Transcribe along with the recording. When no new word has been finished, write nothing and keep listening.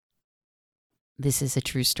This is a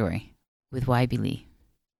True Story with YB Lee.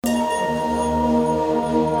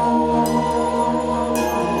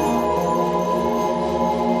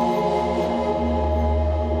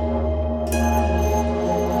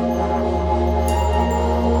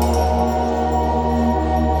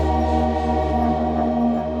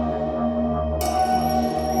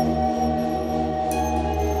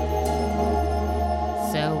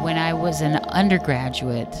 So when I was an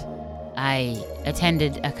undergraduate, I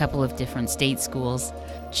attended a couple of different state schools,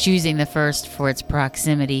 choosing the first for its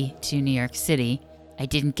proximity to New York City. I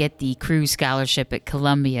didn't get the Crew Scholarship at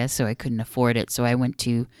Columbia, so I couldn't afford it. So I went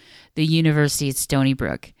to the University at Stony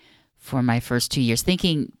Brook for my first 2 years,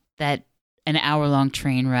 thinking that an hour-long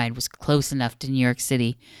train ride was close enough to New York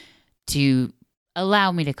City to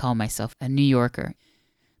allow me to call myself a New Yorker.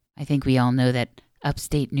 I think we all know that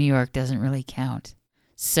upstate New York doesn't really count.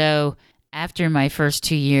 So after my first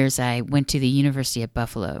 2 years, I went to the University at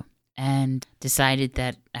Buffalo and decided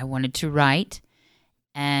that I wanted to write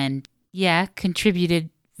and, contributed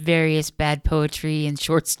various bad poetry and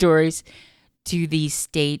short stories to the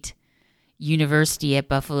State University at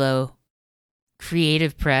Buffalo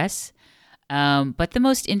Creative Press. But the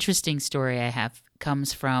most interesting story I have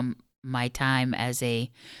comes from my time as a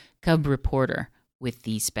cub reporter with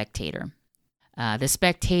The Spectator. The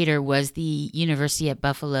Spectator was the University at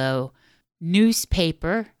Buffalo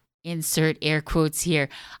newspaper, insert air quotes here.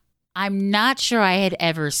 I'm not sure I had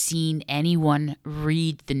ever seen anyone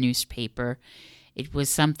read the newspaper. It was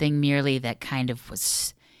something merely that kind of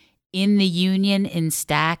was in the Union in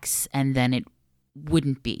stacks, and then it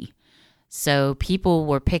wouldn't be. So people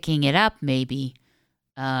were picking it up maybe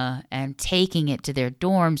and taking it to their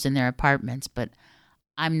dorms and their apartments, but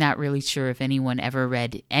I'm not really sure if anyone ever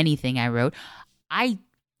read anything I wrote.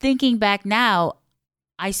 Thinking back now,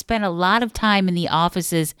 I spent a lot of time in the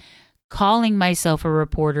offices calling myself a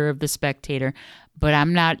reporter of The Spectator, but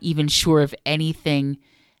I'm not even sure if anything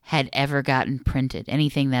had ever gotten printed.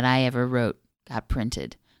 Anything that I ever wrote got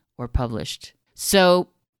printed or published. So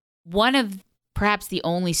one of perhaps the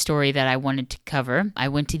only story that I wanted to cover, I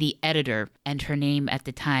went to the editor, and her name at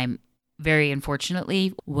the time, very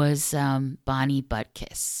unfortunately, was Bonnie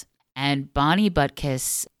Butkus. And Bonnie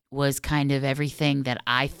Butkus was kind of everything that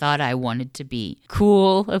I thought I wanted to be.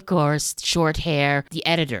 Cool, of course, short hair, the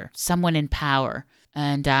editor, someone in power.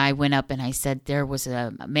 And I went up and I said there was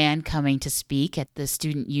a man coming to speak at the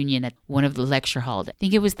student union at one of the lecture halls. I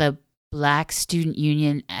think it was the Black Student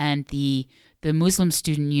Union and the Muslim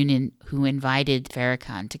Student Union who invited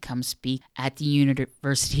Farrakhan to come speak at the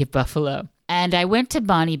University of Buffalo. And I went to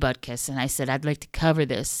Bonnie Butkus and I said, I'd like to cover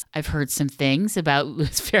this. I've heard some things about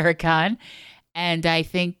Louis Farrakhan, and I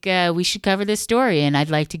think we should cover this story, and I'd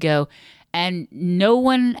like to go. And no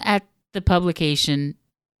one at the publication,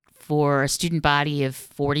 for a student body of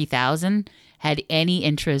 40,000, had any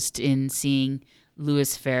interest in seeing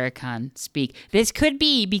Louis Farrakhan speak. This could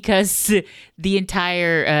be because the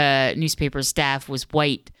entire newspaper staff was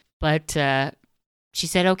white, but she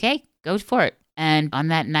said, okay, go for it. And on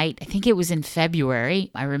that night, I think it was in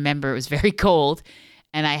February, I remember it was very cold,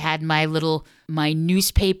 and I had my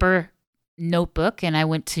newspaper notebook, and I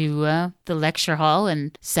went to the lecture hall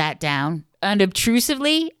and sat down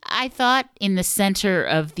unobtrusively, I thought, in the center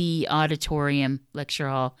of the auditorium lecture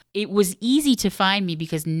hall. It was easy to find me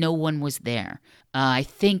because no one was there. I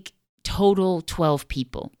think total 12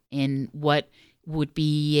 people in what would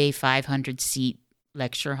be a 500-seat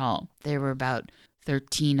lecture hall. There were about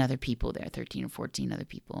 13 other people there, 13 or 14 other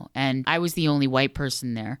people. And I was the only white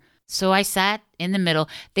person there. So I sat in the middle.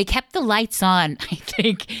 They kept the lights on, I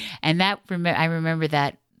think. And I remember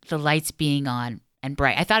that the lights being on and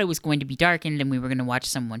bright. I thought it was going to be darkened and we were going to watch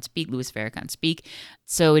someone speak, Louis Farrakhan speak.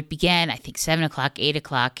 So it began, I think, 7 o'clock, 8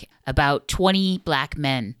 o'clock. About 20 black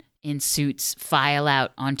men in suits file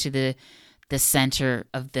out onto the center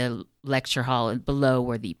of the lecture hall and below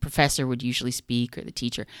where the professor would usually speak or the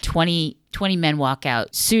teacher. 20 men walk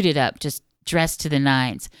out, suited up, just dressed to the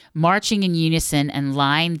nines, marching in unison and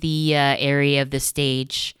line the area of the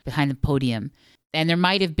stage behind the podium. And there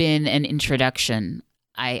might have been an introduction.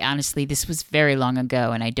 Honestly, this was very long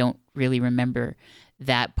ago, and I don't really remember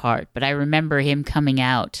that part. But I remember him coming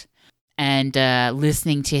out and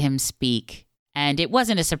listening to him speak. And it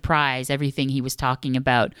wasn't a surprise, everything he was talking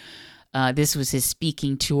about. This was his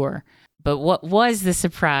speaking tour. But what was the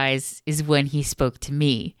surprise is when he spoke to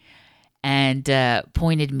me and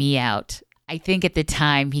pointed me out. I think at the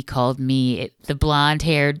time he called me the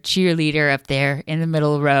blonde-haired cheerleader up there in the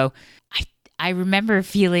middle row. I remember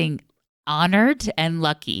feeling honored and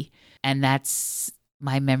lucky. And that's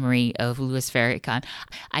my memory of Louis Farrakhan.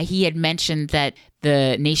 He had mentioned that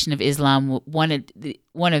the Nation of Islam, one of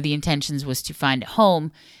the intentions was to find a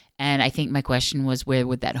home. And I think my question was, where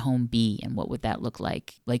would that home be and what would that look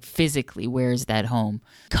like? Like physically, where is that home?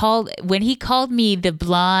 When he called me the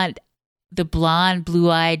blonde,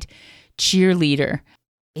 blue-eyed cheerleader,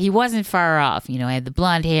 he wasn't far off. You know, I had the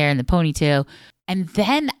blonde hair and the ponytail. And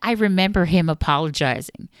then I remember him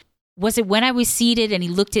apologizing. Was it when I was seated and he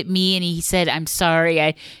looked at me and he said, "I'm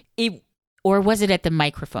sorry"? Or was it at the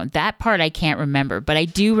microphone? That part I can't remember. But I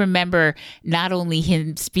do remember not only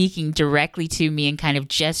him speaking directly to me and kind of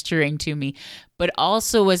gesturing to me, but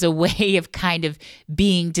also as a way of kind of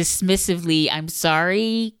being dismissively, "I'm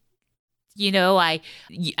sorry. You know,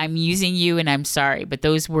 I'm using you and I'm sorry." But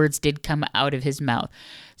those words did come out of his mouth.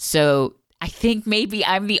 So I think maybe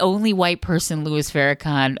I'm the only white person Louis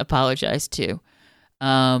Farrakhan apologized to.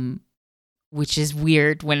 Which is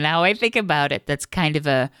weird when now I think about it. That's kind of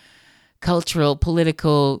a cultural,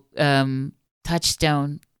 political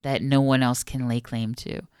touchstone that no one else can lay claim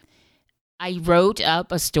to. I wrote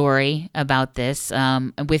up a story about this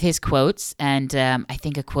with his quotes, and I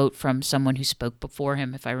think a quote from someone who spoke before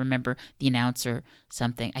him, if I remember, the announcer,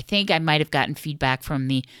 something. I think I might have gotten feedback from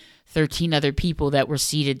the 13 other people that were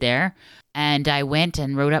seated there, and I went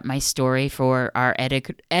and wrote up my story for our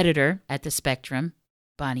editor at the Spectrum,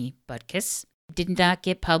 Bonnie Butkus. Did not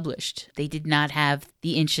get published. They did not have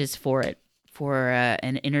the inches for it, for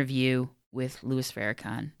an interview with Louis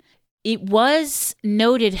Farrakhan. It was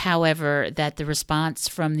noted, however, that the response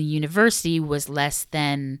from the university was less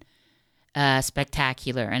than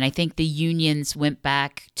spectacular. And I think the unions went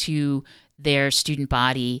back to their student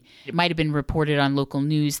body. It might have been reported on local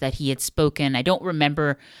news that he had spoken. I don't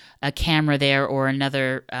remember a camera there or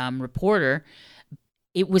another reporter.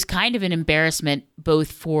 It was kind of an embarrassment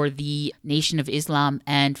both for the Nation of Islam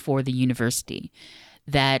and for the university,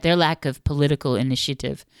 that their lack of political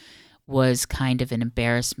initiative was kind of an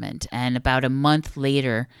embarrassment. And about a month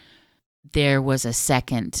later, there was a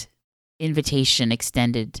second invitation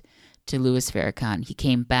extended to Louis Farrakhan. He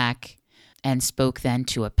came back and spoke then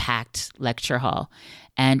to a packed lecture hall.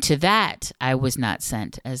 And to that, I was not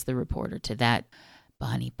sent as the reporter. To that,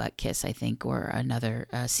 Bonnie Butkus, I think, or another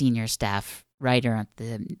senior staff writer at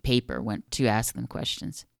the paper went to ask them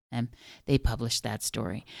questions, and they published that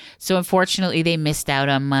story. So unfortunately, they missed out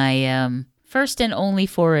on my first and only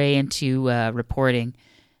foray into reporting,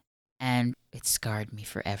 and it scarred me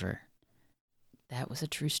forever. That was a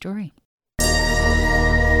true story.